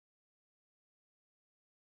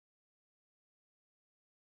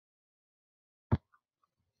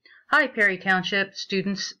Hi Perry Township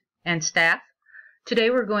students and staff. Today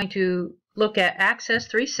we're going to look at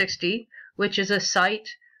AXIS360, which is a site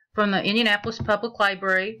from the Indianapolis Public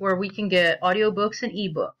Library where we can get audiobooks and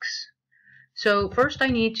ebooks. So first I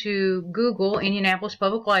need to Google Indianapolis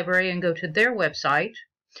Public Library and go to their website.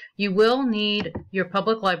 You will need your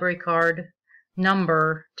public library card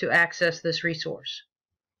number to access this resource.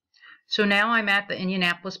 So now I'm at the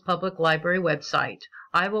Indianapolis Public Library website.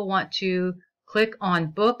 I will want to click on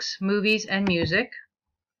Books, Movies, and Music.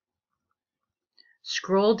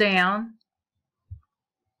 Scroll down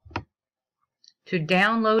to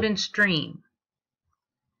Download and Stream.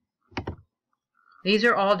 These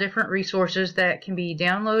are all different resources that can be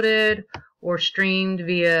downloaded or streamed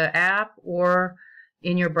via app or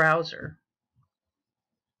in your browser.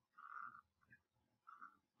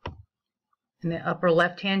 In the upper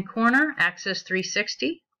left-hand corner,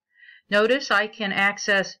 AXIS360. Notice I can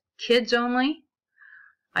access kids only,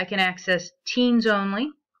 I can access teens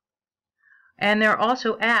only, and there are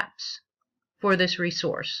also apps for this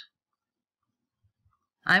resource.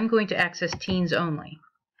 I'm going to access teens only.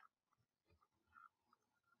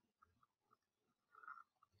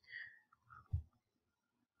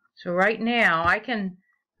 So right now I can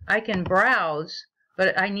browse,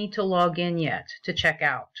 but I need to log in yet to check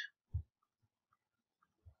out.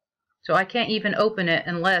 So I can't even open it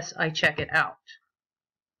unless I check it out.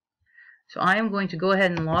 So I am going to go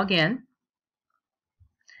ahead and log in,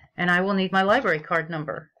 and I will need my library card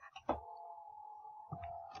number.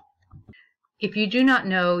 If you do not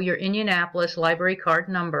know your Indianapolis library card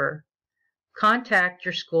number, contact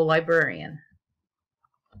your school librarian.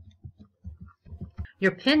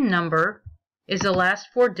 Your PIN number is the last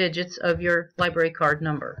 4 digits of your library card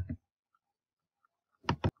number.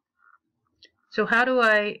 So how do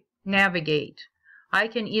I navigate? I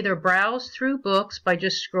can either browse through books by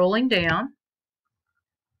just scrolling down.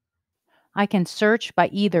 I can search by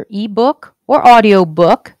either ebook or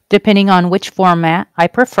audiobook, depending on which format I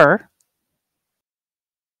prefer.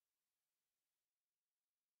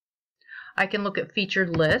 I can look at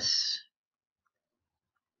featured lists.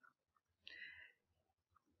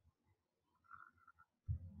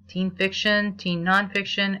 Teen fiction, teen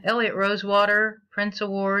nonfiction, Elliott Rosewater, Prince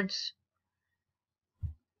Awards.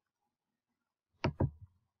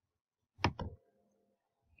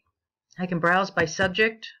 I can browse by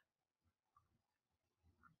subject.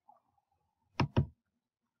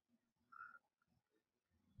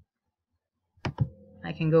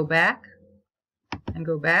 I can go back and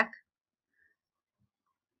go back.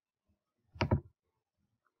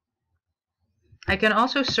 I can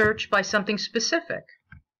also search by something specific.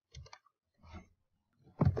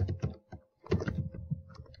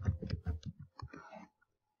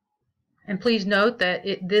 And please note that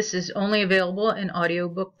this is only available in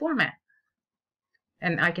audiobook format.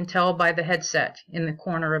 And I can tell by the headset in the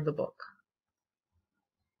corner of the book.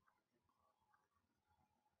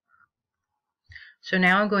 So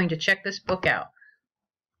now I'm going to check this book out.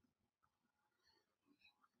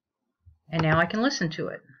 And now I can listen to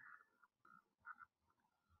it.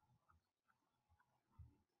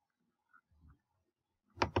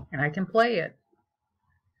 And I can play it.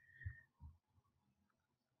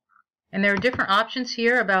 And there are different options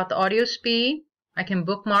here about the audio speed. I can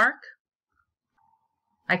bookmark.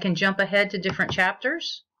 I can jump ahead to different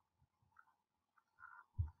chapters.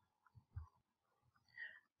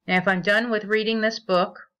 Now if I'm done with reading this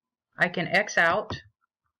book, I can X out.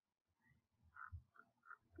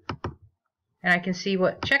 And I can see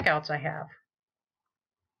what checkouts I have.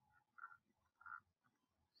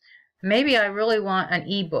 Maybe I really want an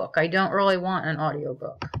ebook. I don't really want an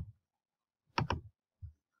audiobook.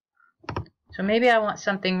 So maybe I want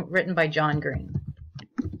something written by John Green.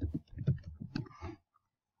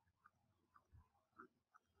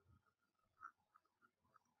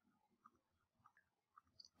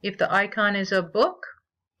 If the icon is a book,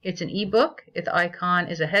 it's an ebook. If the icon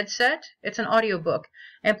is a headset, it's an audiobook.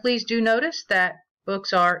 And please do notice that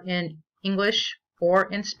books are in English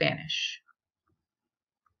or in Spanish.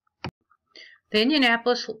 The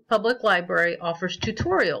Indianapolis Public Library offers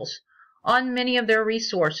tutorials on many of their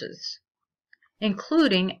resources,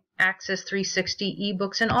 including AXIS360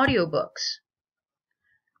 ebooks and audiobooks.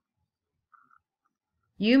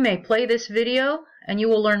 You may play this video and you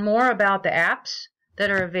will learn more about the apps that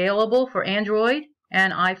are available for Android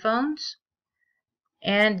and iPhones.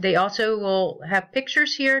 And they also will have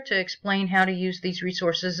pictures here to explain how to use these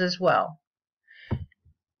resources as well.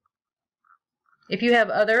 If you have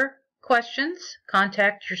other questions,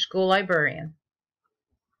 contact your school librarian.